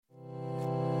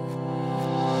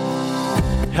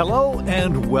Hello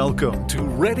and welcome to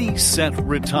Ready, Set,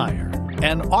 Retire,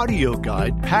 an audio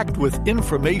guide packed with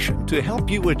information to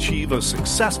help you achieve a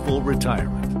successful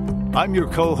retirement. I'm your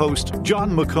co-host,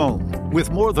 John McComb,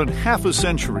 with more than half a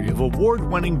century of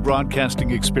award-winning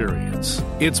broadcasting experience.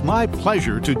 It's my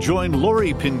pleasure to join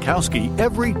Lori Pinkowski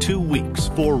every 2 weeks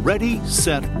for Ready,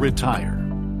 Set, Retire.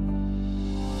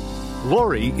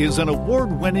 Lori is an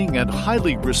award-winning and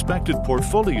highly respected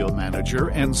portfolio manager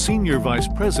and senior vice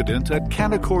president at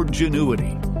Canaccord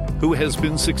Genuity, who has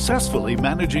been successfully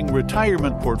managing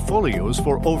retirement portfolios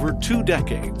for over 2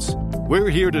 decades. We're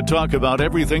here to talk about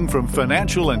everything from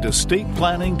financial and estate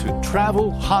planning to travel,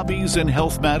 hobbies, and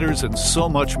health matters, and so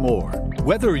much more.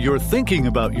 Whether you're thinking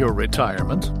about your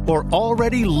retirement or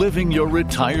already living your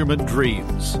retirement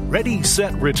dreams, Ready,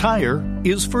 Set, Retire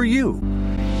is for you.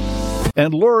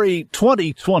 And Lori,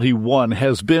 2021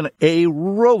 has been a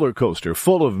roller coaster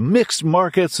full of mixed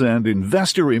markets and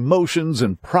investor emotions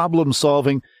and problem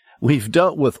solving. We've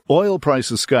dealt with oil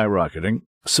prices skyrocketing,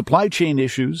 supply chain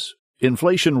issues,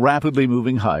 inflation rapidly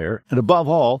moving higher, and above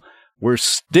all, we're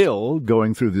still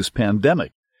going through this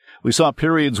pandemic. We saw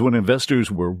periods when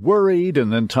investors were worried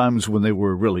and then times when they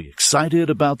were really excited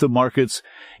about the markets.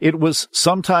 It was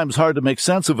sometimes hard to make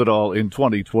sense of it all in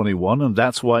 2021, and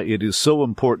that's why it is so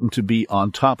important to be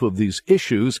on top of these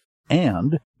issues.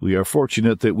 And we are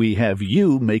fortunate that we have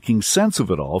you making sense of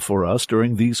it all for us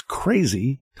during these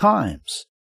crazy times.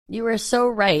 You are so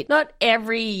right. Not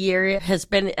every year has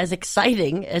been as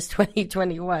exciting as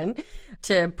 2021,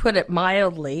 to put it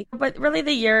mildly. But really,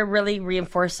 the year really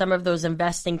reinforced some of those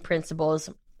investing principles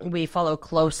we follow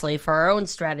closely for our own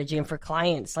strategy and for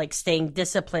clients, like staying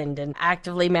disciplined and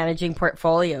actively managing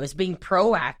portfolios, being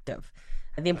proactive,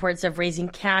 the importance of raising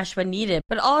cash when needed,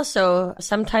 but also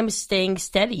sometimes staying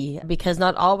steady, because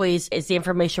not always is the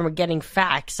information we're getting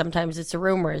facts. Sometimes it's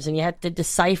rumors, and you have to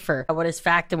decipher what is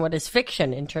fact and what is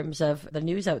fiction in terms of the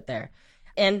news out there.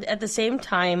 And at the same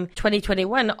time,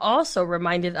 2021 also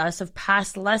reminded us of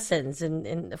past lessons.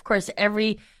 And of course,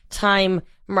 every time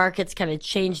markets kind of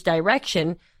change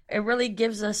direction, it really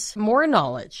gives us more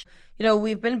knowledge. You know,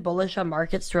 we've been bullish on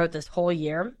markets throughout this whole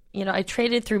year. You know, I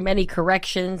traded through many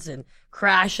corrections and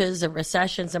crashes and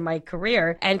recessions in my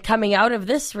career. And coming out of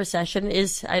this recession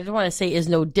is, I don't want to say is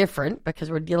no different because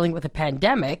we're dealing with a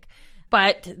pandemic,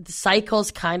 but the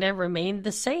cycles kind of remain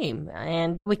the same.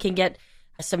 And we can get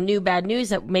some new bad news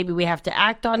that maybe we have to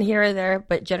act on here or there.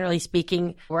 But generally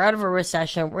speaking, we're out of a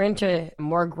recession. We're into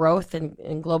more growth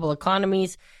in global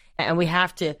economies. And we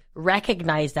have to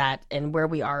recognize that and where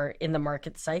we are in the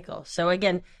market cycle. So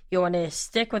again, you want to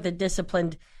stick with a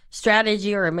disciplined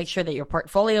strategy or make sure that your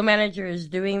portfolio manager is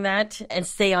doing that and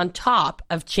stay on top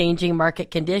of changing market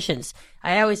conditions.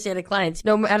 I always say to clients,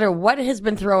 no matter what has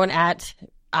been thrown at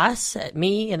us, at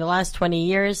me in the last 20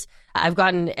 years, I've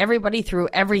gotten everybody through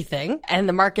everything and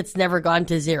the market's never gone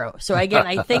to zero. So again,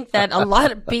 I think that a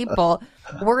lot of people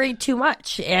worry too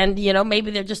much and, you know,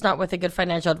 maybe they're just not with a good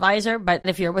financial advisor, but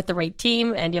if you're with the right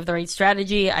team and you have the right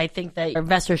strategy, I think that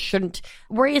investors shouldn't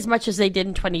worry as much as they did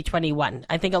in 2021.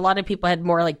 I think a lot of people had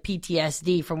more like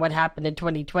PTSD from what happened in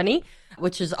 2020,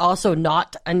 which is also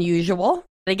not unusual.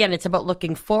 Again, it's about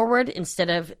looking forward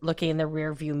instead of looking in the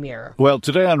rearview mirror. Well,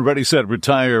 today on Ready, Set,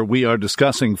 Retire, we are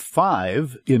discussing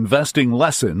 5 investing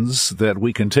lessons that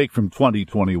we can take from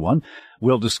 2021.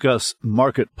 We'll discuss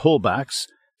market pullbacks,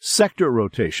 sector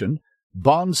rotation,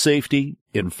 bond safety,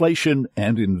 inflation,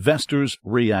 and investors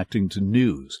reacting to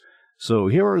news. So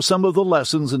here are some of the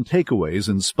lessons and takeaways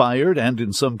inspired and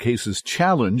in some cases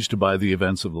challenged by the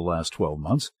events of the last 12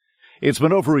 months. It's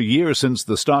been over a year since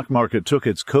the stock market took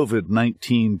its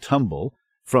COVID-19 tumble.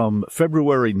 From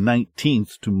February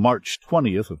 19th to March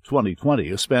 20th of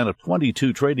 2020, a span of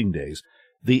 22 trading days,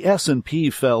 the S&P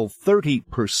fell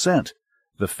 30%,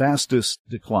 the fastest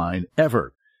decline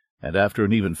ever. And after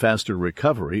an even faster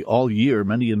recovery, all year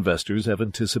many investors have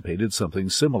anticipated something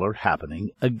similar happening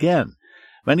again.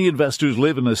 Many investors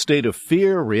live in a state of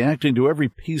fear, reacting to every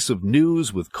piece of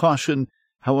news with caution.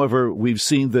 However, we've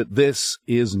seen that this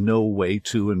is no way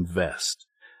to invest.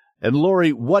 And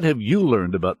Lori, what have you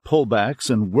learned about pullbacks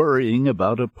and worrying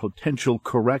about a potential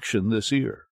correction this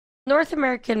year? North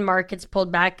American markets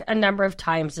pulled back a number of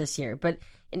times this year, but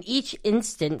in each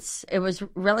instance, it was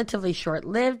relatively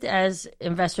short-lived as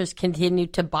investors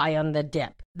continued to buy on the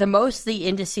dip. The most the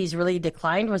indices really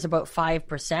declined was about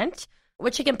 5%,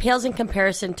 which again pales in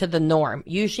comparison to the norm.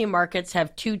 Usually markets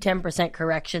have 10%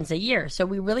 corrections a year, so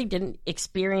we really didn't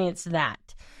experience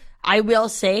that. I will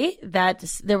say that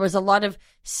there was a lot of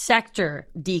sector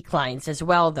declines as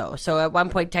well, though. So at one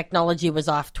point, technology was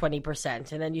off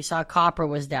 20%, and then you saw copper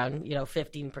was down,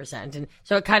 15%. And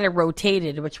so it kind of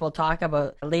rotated, which we'll talk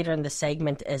about later in the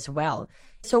segment as well.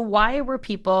 So why were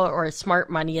people, or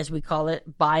smart money as we call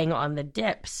it, buying on the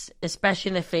dips, especially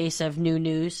in the face of new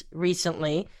news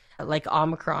recently, like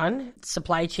Omicron,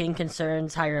 supply chain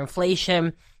concerns, higher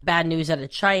inflation, bad news out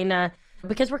of China?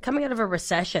 Because we're coming out of a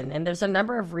recession, and there's a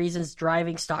number of reasons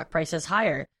driving stock prices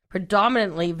higher.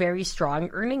 Predominantly very strong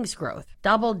earnings growth,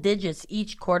 double digits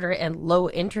each quarter, and low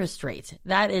interest rates.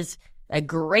 That is a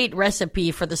great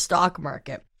recipe for the stock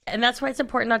market. And that's why it's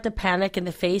important not to panic in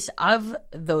the face of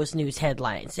those news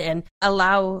headlines and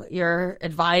allow your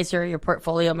advisor, your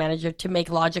portfolio manager to make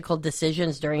logical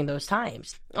decisions during those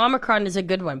times. Omicron is a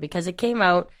good one because it came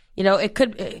out,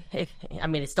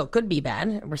 it still could be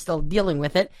bad. We're still dealing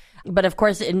with it. But of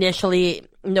course, initially,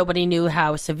 nobody knew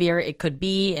how severe it could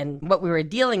be and what we were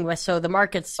dealing with. So the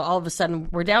markets all of a sudden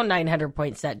were down 900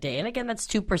 points that day. And again, that's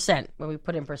 2% when we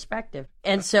put in perspective.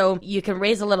 And so you can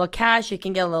raise a little cash, you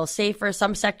can get a little safer.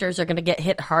 Some sectors are going to get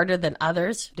hit harder than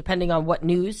others, depending on what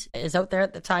news is out there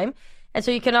at the time. And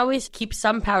so you can always keep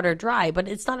some powder dry, but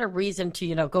it's not a reason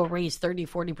to, go raise 30,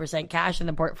 40% cash in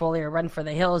the portfolio or run for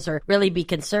the hills or really be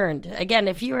concerned. Again,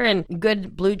 if you're in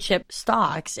good blue chip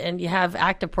stocks and you have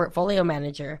active portfolio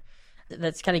manager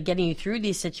that's kind of getting you through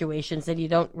these situations, then you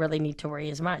don't really need to worry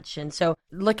as much. And so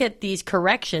look at these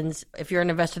corrections. If you're an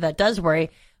investor that does worry,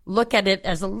 look at it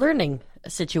as a learning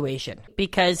situation,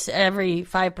 because every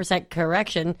 5%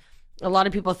 correction, a lot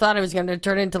of people thought it was going to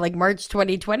turn into like March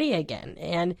 2020 again.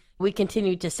 And we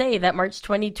continue to say that March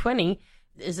 2020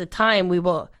 is a time we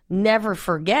will never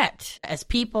forget as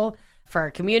people, for our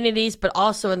communities, but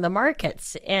also in the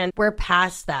markets. And we're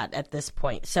past that at this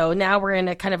point. So now we're in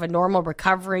a kind of a normal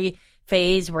recovery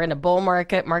phase. We're in a bull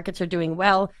market. Markets are doing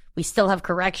well. We still have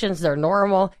corrections. They're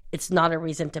normal. It's not a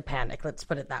reason to panic. Let's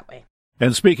put it that way.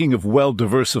 And speaking of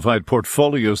well-diversified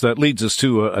portfolios, that leads us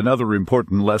to another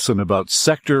important lesson about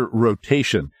sector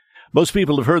rotation. Most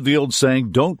people have heard the old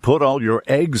saying, don't put all your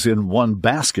eggs in one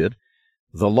basket.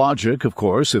 The logic, of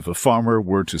course, if a farmer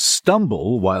were to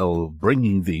stumble while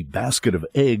bringing the basket of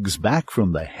eggs back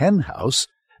from the hen house,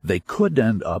 they could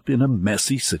end up in a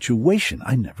messy situation.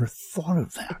 I never thought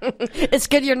of that. It's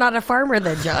good you're not a farmer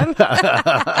then, John.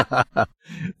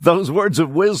 Those words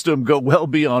of wisdom go well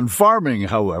beyond farming,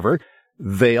 however.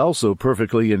 They also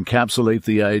perfectly encapsulate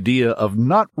the idea of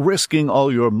not risking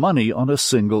all your money on a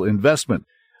single investment.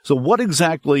 So what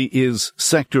exactly is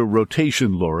sector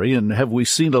rotation, Lori, and have we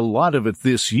seen a lot of it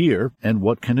this year, and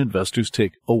what can investors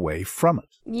take away from it?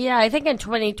 Yeah, I think in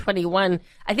 2021,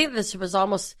 I think this was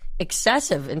almost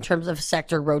excessive in terms of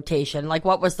sector rotation, like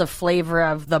what was the flavor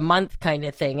of the month kind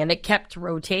of thing. And it kept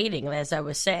rotating, as I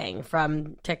was saying,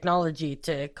 from technology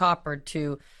to copper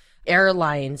to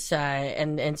airlines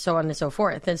and so on and so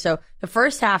forth. And so the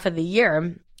first half of the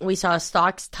year, we saw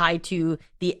stocks tied to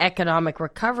the economic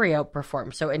recovery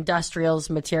outperform. So industrials,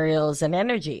 materials, and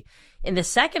energy. In the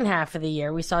second half of the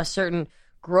year, we saw certain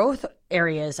growth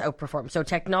areas outperform. So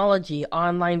technology,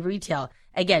 online retail.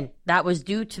 Again, that was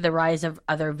due to the rise of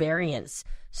other variants.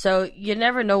 So you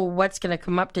never know what's going to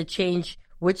come up to change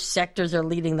which sectors are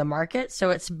leading the market.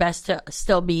 So it's best to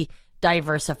still be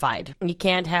diversified. You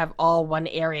can't have all one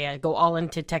area, go all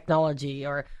into technology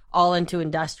or all into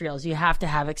industrials. You have to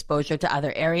have exposure to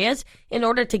other areas in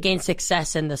order to gain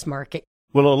success in this market.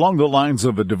 Well, along the lines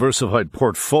of a diversified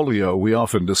portfolio, we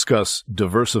often discuss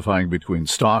diversifying between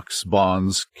stocks,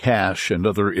 bonds, cash, and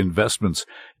other investments.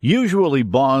 Usually,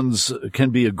 bonds can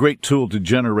be a great tool to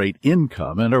generate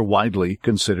income and are widely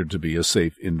considered to be a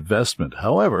safe investment.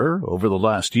 However, over the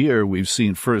last year, we've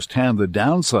seen firsthand the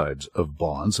downsides of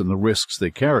bonds and the risks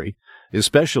they carry,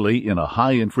 especially in a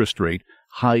high interest rate,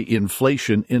 high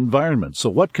inflation environment. So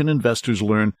what can investors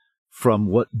learn from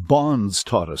what bonds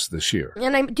taught us this year?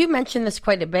 And I do mention this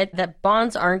quite a bit, that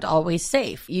bonds aren't always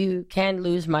safe. You can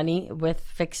lose money with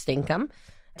fixed income.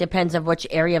 Depends on which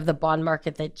area of the bond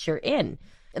market that you're in.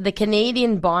 The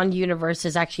Canadian bond universe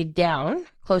is actually down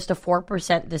close to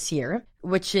 4% this year,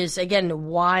 which is, again,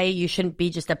 why you shouldn't be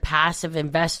just a passive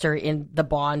investor in the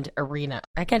bond arena.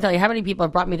 I can't tell you how many people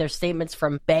have brought me their statements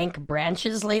from bank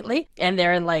branches lately, and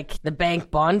they're in like the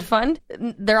bank bond fund.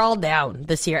 They're all down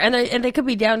this year, and they could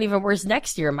be down even worse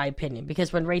next year, in my opinion,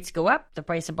 because when rates go up, the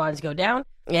price of bonds go down,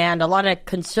 and a lot of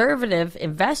conservative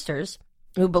investors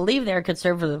who believe they're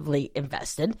conservatively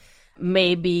invested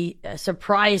may be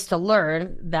surprised to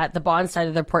learn that the bond side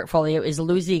of their portfolio is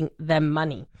losing them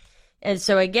money. And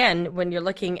so again, when you're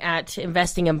looking at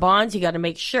investing in bonds, you got to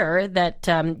make sure that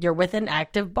you're with an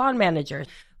active bond manager.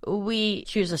 we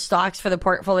choose the stocks for the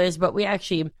portfolios, but we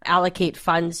actually allocate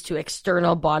funds to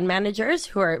external bond managers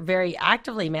who are very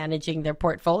actively managing their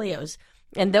portfolios.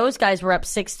 And those guys were up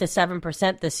 6 to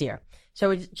 7% this year.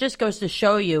 So it just goes to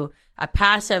show you a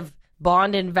passive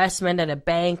bond investment at a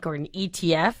bank or an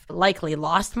ETF likely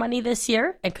lost money this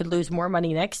year and could lose more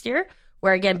money next year.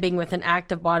 Where again, being with an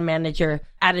active bond manager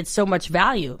added so much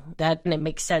value that it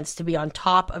makes sense to be on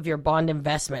top of your bond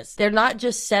investments. They're not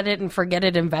just set it and forget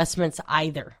it investments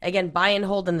either. Again, buy and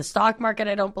hold in the stock market,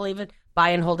 I don't believe in. Buy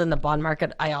and hold in the bond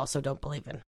market, I also don't believe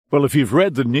in. Well, if you've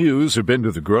read the news or been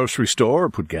to the grocery store or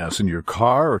put gas in your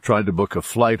car or tried to book a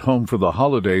flight home for the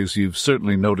holidays, you've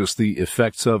certainly noticed the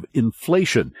effects of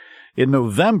inflation. In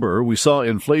November, we saw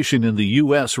inflation in the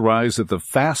U.S. rise at the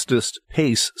fastest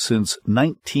pace since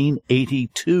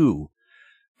 1982.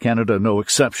 Canada, no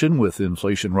exception, with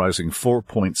inflation rising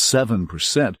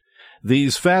 4.7%.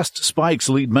 These fast spikes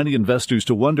lead many investors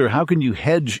to wonder, how can you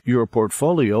hedge your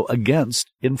portfolio against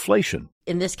inflation?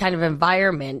 In this kind of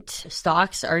environment,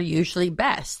 stocks are usually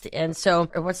best. And so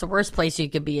what's the worst place you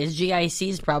could be is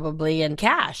GICs probably and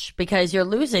cash, because you're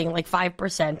losing like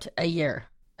 5% a year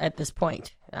at this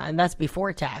point. And that's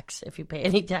before tax, if you pay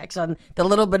any tax on the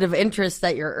little bit of interest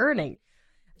that you're earning.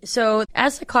 So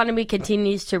as the economy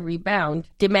continues to rebound,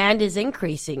 demand is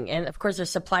increasing. And of course,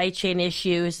 there's supply chain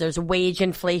issues. There's wage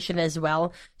inflation as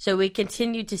well. So we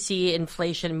continue to see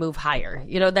inflation move higher.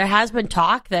 You know, there has been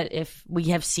talk that if we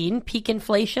have seen peak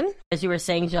inflation, as you were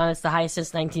saying, John, it's the highest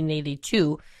since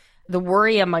 1982. The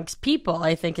worry amongst people,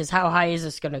 I think, is how high is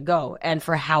this going to go and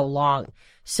for how long?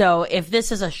 So if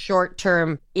this is a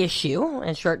short-term issue,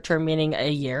 and short-term meaning a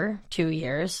year, 2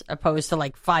 years, opposed to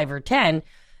like 5 or 10,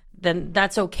 then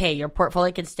that's okay. Your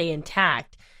portfolio can stay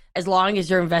intact as long as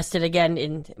you're invested again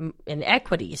in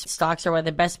equities. Stocks are one of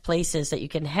the best places that you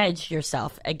can hedge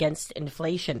yourself against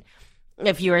inflation.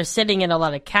 If you are sitting in a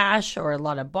lot of cash or a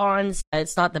lot of bonds,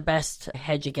 it's not the best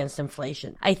hedge against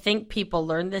inflation. I think people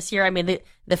learned this year. I mean,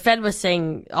 the Fed was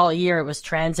saying all year it was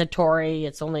transitory.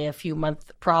 It's only a few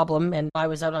month problem. And I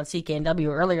was out on CKNW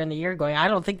earlier in the year going, I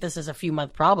don't think this is a few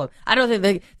month problem. I don't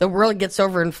think the world gets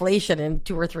over inflation in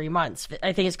 2 or 3 months.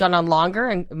 I think it's gone on longer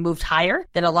and moved higher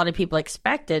than a lot of people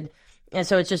expected. And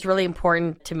so it's just really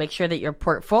important to make sure that your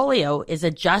portfolio is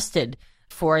adjusted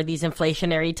for these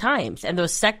inflationary times. And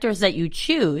those sectors that you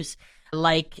choose,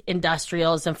 like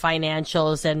industrials and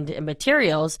financials and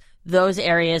materials, those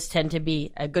areas tend to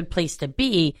be a good place to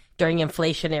be during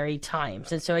inflationary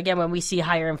times. And so again, when we see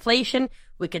higher inflation,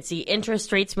 we could see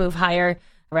interest rates move higher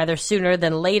rather sooner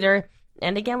than later.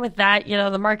 And again, with that, you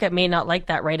know, the market may not like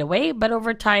that right away, but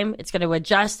over time, it's going to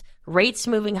adjust. Rates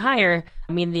moving higher,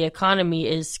 I mean, the economy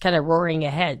is kind of roaring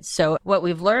ahead. So what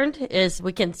we've learned is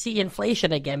we can see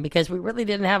inflation again because we really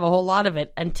didn't have a whole lot of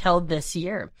it until this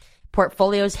year.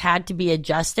 Portfolios had to be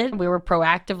adjusted. We were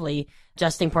proactively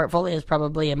adjusting portfolios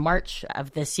probably in March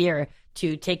of this year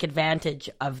to take advantage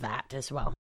of that as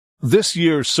well. This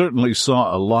year certainly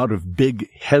saw a lot of big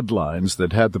headlines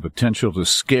that had the potential to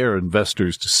scare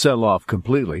investors to sell off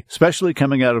completely, especially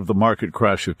coming out of the market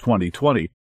crash of 2020.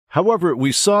 However,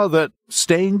 we saw that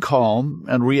staying calm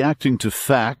and reacting to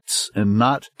facts and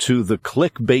not to the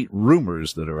clickbait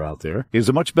rumors that are out there is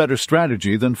a much better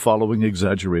strategy than following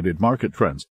exaggerated market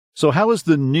trends. So how has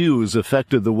the news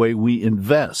affected the way we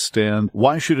invest, and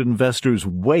why should investors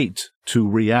wait to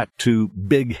react to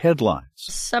big headlines?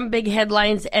 Some big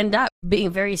headlines end up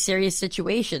being very serious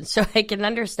situations. So I can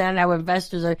understand how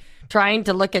investors are trying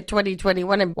to look at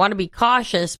 2021 and want to be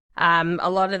cautious. A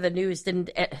lot of the news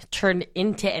didn't turn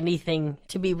into anything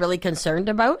to be really concerned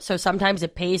about. So sometimes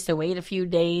it pays to wait a few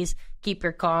days, keep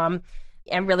your calm,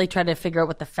 and really try to figure out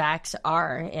what the facts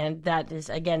are. And that is,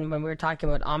 again, when we were talking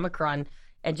about Omicron,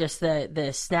 and just the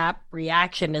snap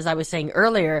reaction, as I was saying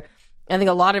earlier, I think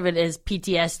a lot of it is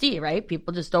PTSD, right?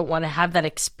 People just don't want to have that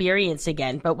experience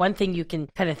again. But one thing you can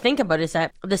kind of think about is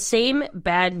that the same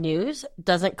bad news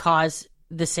doesn't cause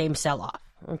the same sell-off,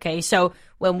 okay? So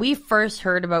when we first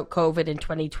heard about COVID in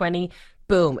 2020,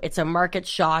 boom, it's a market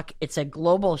shock. It's a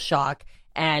global shock.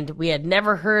 And we had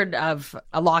never heard of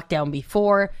a lockdown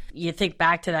before. You think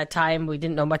back to that time, we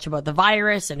didn't know much about the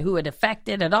virus and who it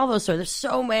affected and all those. So there's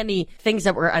so many things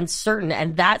that were uncertain.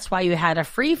 And that's why you had a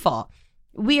free fall.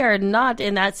 We are not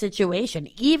in that situation.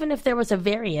 Even if there was a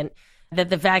variant that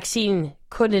the vaccine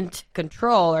couldn't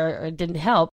control or didn't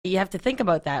help, you have to think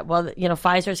about that. Well, you know,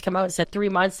 Pfizer's come out and said 3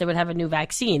 months they would have a new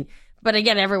vaccine. But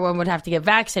again, everyone would have to get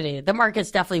vaccinated. The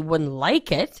markets definitely wouldn't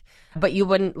like it, but you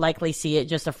wouldn't likely see it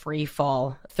just a free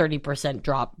fall, 30%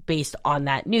 drop based on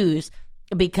that news,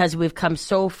 because we've come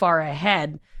so far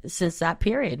ahead since that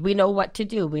period. We know what to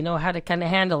do. We know how to kind of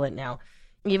handle it now.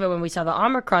 even when we saw the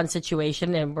Omicron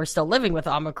situation, and we're still living with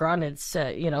Omicron, it's,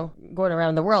 going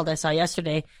around the world. I saw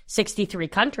yesterday 63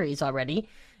 countries already.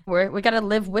 We got to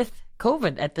live with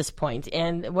COVID at this point.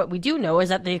 And what we do know is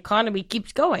that the economy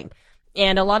keeps going.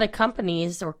 And a lot of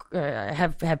companies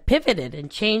have pivoted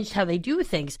and changed how they do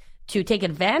things to take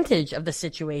advantage of the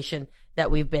situation that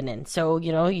we've been in. So,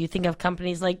 you think of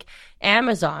companies like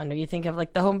Amazon, or you think of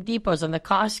like the Home Depots and the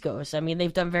Costcos. I mean,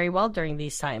 they've done very well during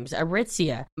these times.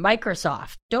 Aritzia,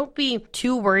 Microsoft. Don't be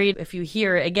too worried if you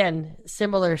hear, again,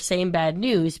 similar, same bad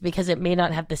news, because it may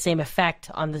not have the same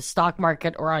effect on the stock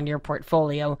market or on your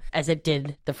portfolio as it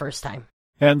did the first time.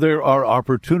 And there are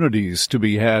opportunities to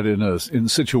be had in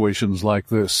situations like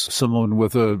this. Someone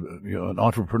with an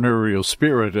entrepreneurial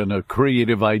spirit and a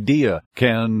creative idea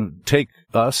can take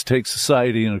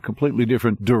society in a completely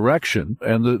different direction.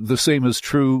 And the same is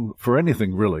true for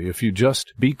anything, really. If you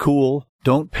just be cool,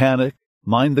 don't panic,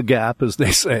 mind the gap, as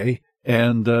they say,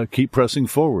 and keep pressing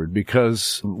forward,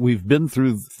 because we've been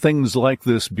through things like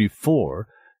this before.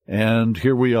 And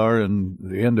here we are in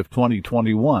the end of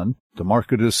 2021. The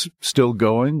market is still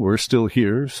going. We're still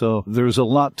here. So there's a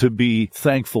lot to be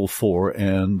thankful for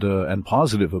and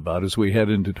positive about as we head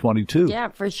into 22. Yeah,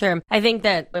 for sure. I think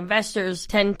that investors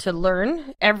tend to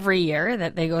learn every year,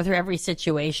 that they go through every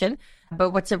situation. But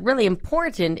what's really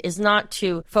important is not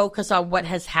to focus on what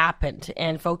has happened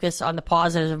and focus on the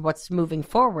positive of what's moving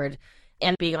forward,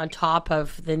 and being on top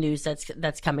of the news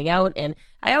that's coming out. And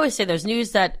I always say there's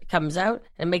news that comes out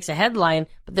and makes a headline,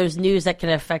 but there's news that can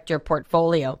affect your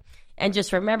portfolio. And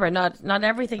just remember, not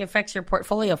everything affects your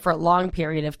portfolio for a long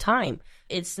period of time.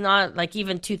 It's not like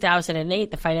even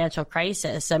 2008, the financial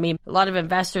crisis. I mean, a lot of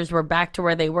investors were back to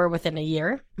where they were within a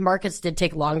year. Markets did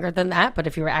take longer than that, but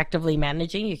if you were actively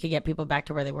managing, you could get people back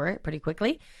to where they were pretty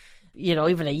quickly.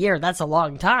 Even a year, that's a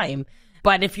long time.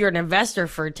 But if you're an investor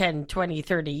for 10, 20,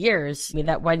 30 years, I mean,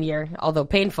 that 1 year, although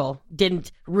painful,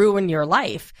 didn't ruin your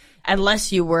life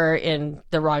unless you were in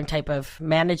the wrong type of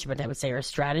management, I would say, or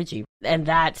strategy. And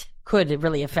that could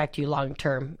really affect you long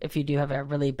term if you do have a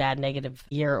really bad negative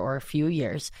year or a few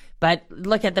years. But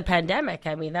look at the pandemic.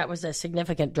 I mean, that was a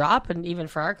significant drop. And even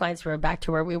for our clients, we were back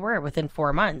to where we were within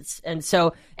 4 months. And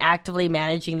so actively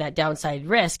managing that downside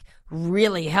risk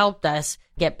really helped us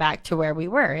get back to where we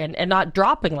were and not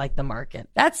dropping like the market.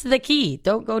 That's the key.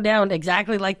 Don't go down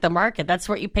exactly like the market. That's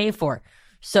what you pay for.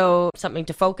 So something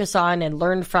to focus on and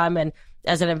learn from. And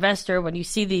as an investor, when you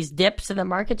see these dips in the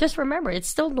market, just remember, it's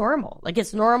still normal. Like,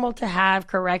 it's normal to have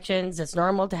corrections. It's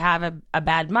normal to have a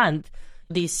bad month.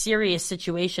 These serious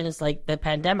situations like the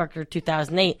pandemic or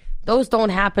 2008, those don't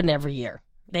happen every year.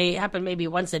 They happen maybe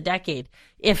once a decade,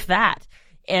 if that.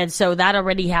 And so that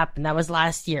already happened. That was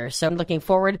last year. So I'm looking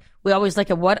forward. We always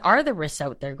look at what are the risks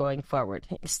out there going forward.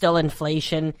 Still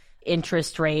inflation,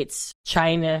 interest rates,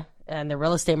 China, and the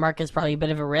real estate market is probably a bit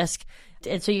of a risk.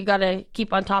 And so you got to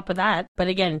keep on top of that. But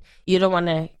again, you don't want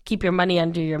to keep your money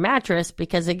under your mattress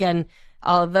because, again,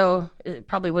 although it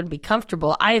probably wouldn't be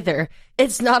comfortable either,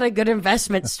 it's not a good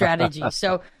investment strategy.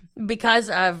 So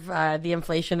because of the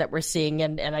inflation that we're seeing,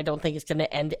 and I don't think it's going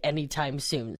to end anytime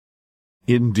soon.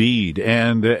 Indeed.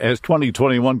 And as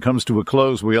 2021 comes to a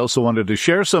close, we also wanted to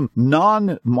share some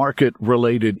non-market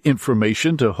related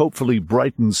information to hopefully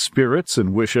brighten spirits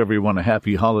and wish everyone a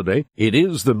happy holiday. It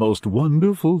is the most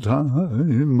wonderful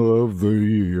time of the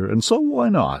year. And so why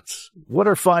not? What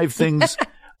are 5 things?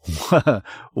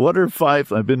 What are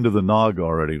 5? I've been to the Nog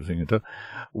already.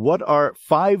 What are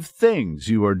 5 things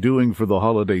you are doing for the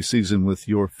holiday season with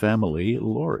your family,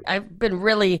 Lori? I've been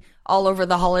really all over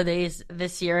the holidays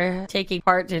this year, taking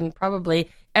part in probably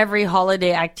every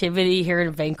holiday activity here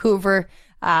in Vancouver.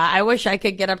 I wish I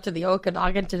could get up to the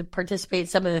Okanagan to participate in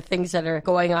some of the things that are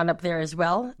going on up there as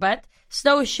well. But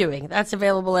snowshoeing, that's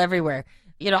available everywhere.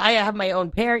 I have my own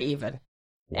pair even.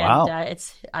 Wow. And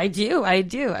I do.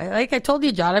 Like I told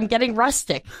you, John, I'm getting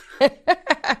rustic.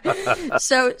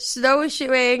 So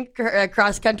snowshoeing,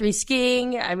 cross-country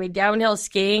skiing, downhill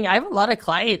skiing. I have a lot of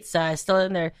clients still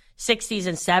in their 60s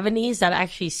and 70s that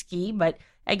actually ski, but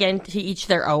again, to each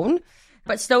their own.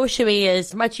 But snowshoeing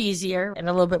is much easier and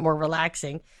a little bit more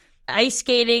relaxing. Ice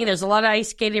skating, there's a lot of ice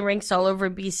skating rinks all over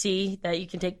BC that you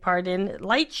can take part in.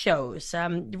 Light shows.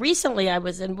 Recently, I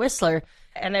was in Whistler,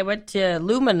 and I went to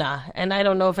Lumina, and I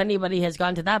don't know if anybody has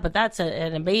gone to that, but that's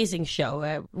an amazing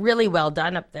show. Really well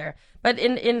done up there. But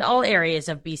in all areas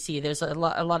of BC, there's a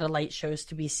lot of light shows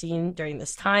to be seen during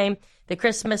this time. The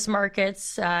Christmas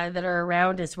markets that are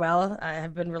around as well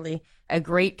have been really a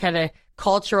great kind of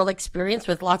cultural experience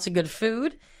with lots of good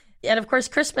food. And of course,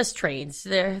 Christmas trains,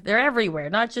 they're everywhere,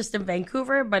 not just in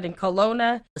Vancouver, but in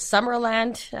Kelowna,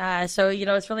 Summerland. So,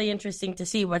 it's really interesting to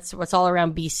see what's all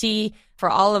around BC for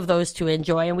all of those to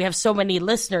enjoy. And we have so many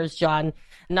listeners, John,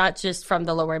 not just from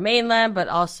the Lower Mainland, but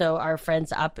also our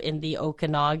friends up in the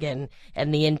Okanagan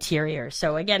and the interior.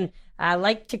 So again, I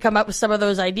like to come up with some of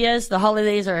those ideas. The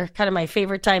holidays are kind of my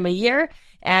favorite time of year.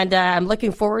 And I'm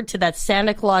looking forward to that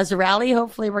Santa Claus rally.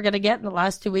 Hopefully we're going to get in the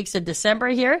last 2 weeks of December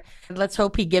here. And let's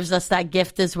hope he gives us that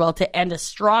gift as well to end a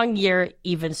strong year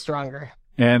even stronger.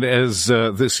 And as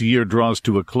this year draws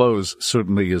to a close,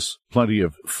 certainly is plenty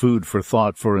of food for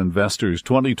thought for investors.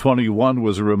 2021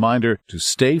 was a reminder to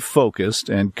stay focused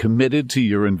and committed to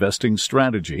your investing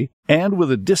strategy. And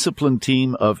with a disciplined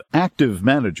team of active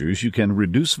managers, you can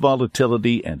reduce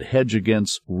volatility and hedge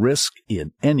against risk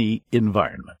in any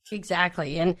environment.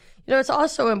 Exactly. And, it's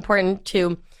also important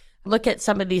to look at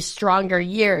some of these stronger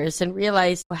years and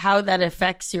realize how that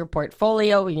affects your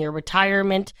portfolio and your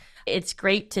retirement. It's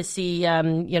great to see,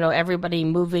 everybody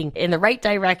moving in the right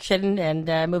direction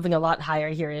and moving a lot higher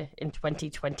here in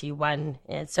 2021.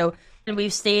 And so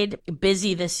we've stayed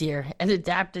busy this year and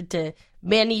adapted to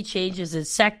many changes in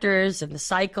sectors and the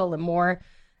cycle and more.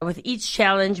 With each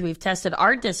challenge, we've tested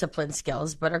our discipline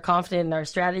skills, but are confident in our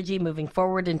strategy moving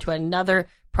forward into another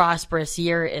prosperous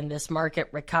year in this market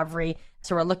recovery.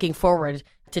 So we're looking forward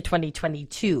to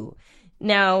 2022.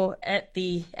 Now, at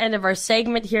the end of our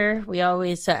segment here, we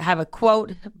always have a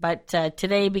quote, but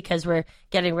today, because we're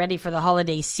getting ready for the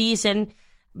holiday season,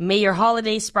 may your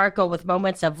holidays sparkle with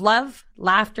moments of love,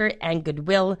 laughter, and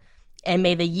goodwill, and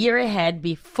may the year ahead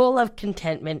be full of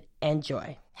contentment and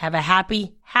joy. Have a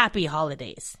happy, happy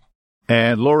holidays.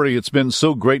 And Lori, it's been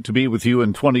so great to be with you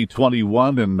in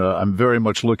 2021, and I'm very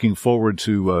much looking forward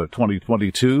to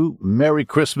 2022. Merry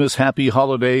Christmas, happy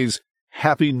holidays.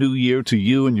 Happy New Year to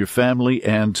you and your family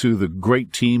and to the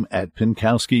great team at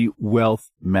Pinkowski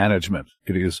Wealth Management.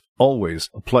 It is always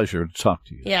a pleasure to talk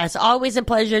to you. Yeah, it's always a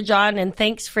pleasure, John, and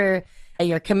thanks for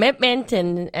your commitment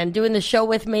and doing the show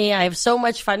with me. I have so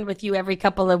much fun with you every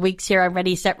couple of weeks here on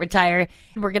Ready, Set, Retire.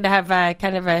 We're going to have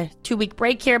kind of a 2-week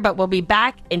break here, but we'll be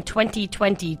back in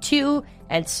 2022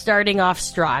 and starting off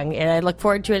strong. And I look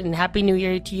forward to it, and Happy New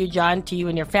Year to you, John, to you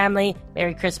and your family.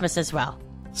 Merry Christmas as well.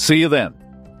 See you then.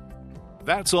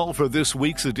 That's all for this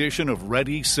week's edition of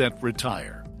Ready, Set,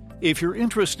 Retire. If you're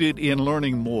interested in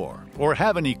learning more or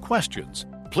have any questions,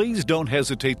 please don't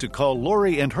hesitate to call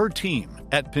Lori and her team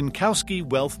at Pinkowski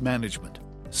Wealth Management,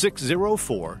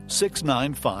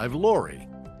 604-695-LORI,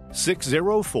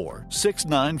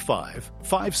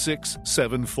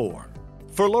 604-695-5674.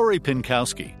 For Lori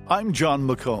Pinkowski, I'm John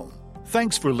McComb.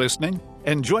 Thanks for listening,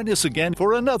 and join us again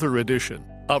for another edition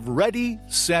of Ready,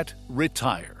 Set,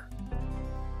 Retire.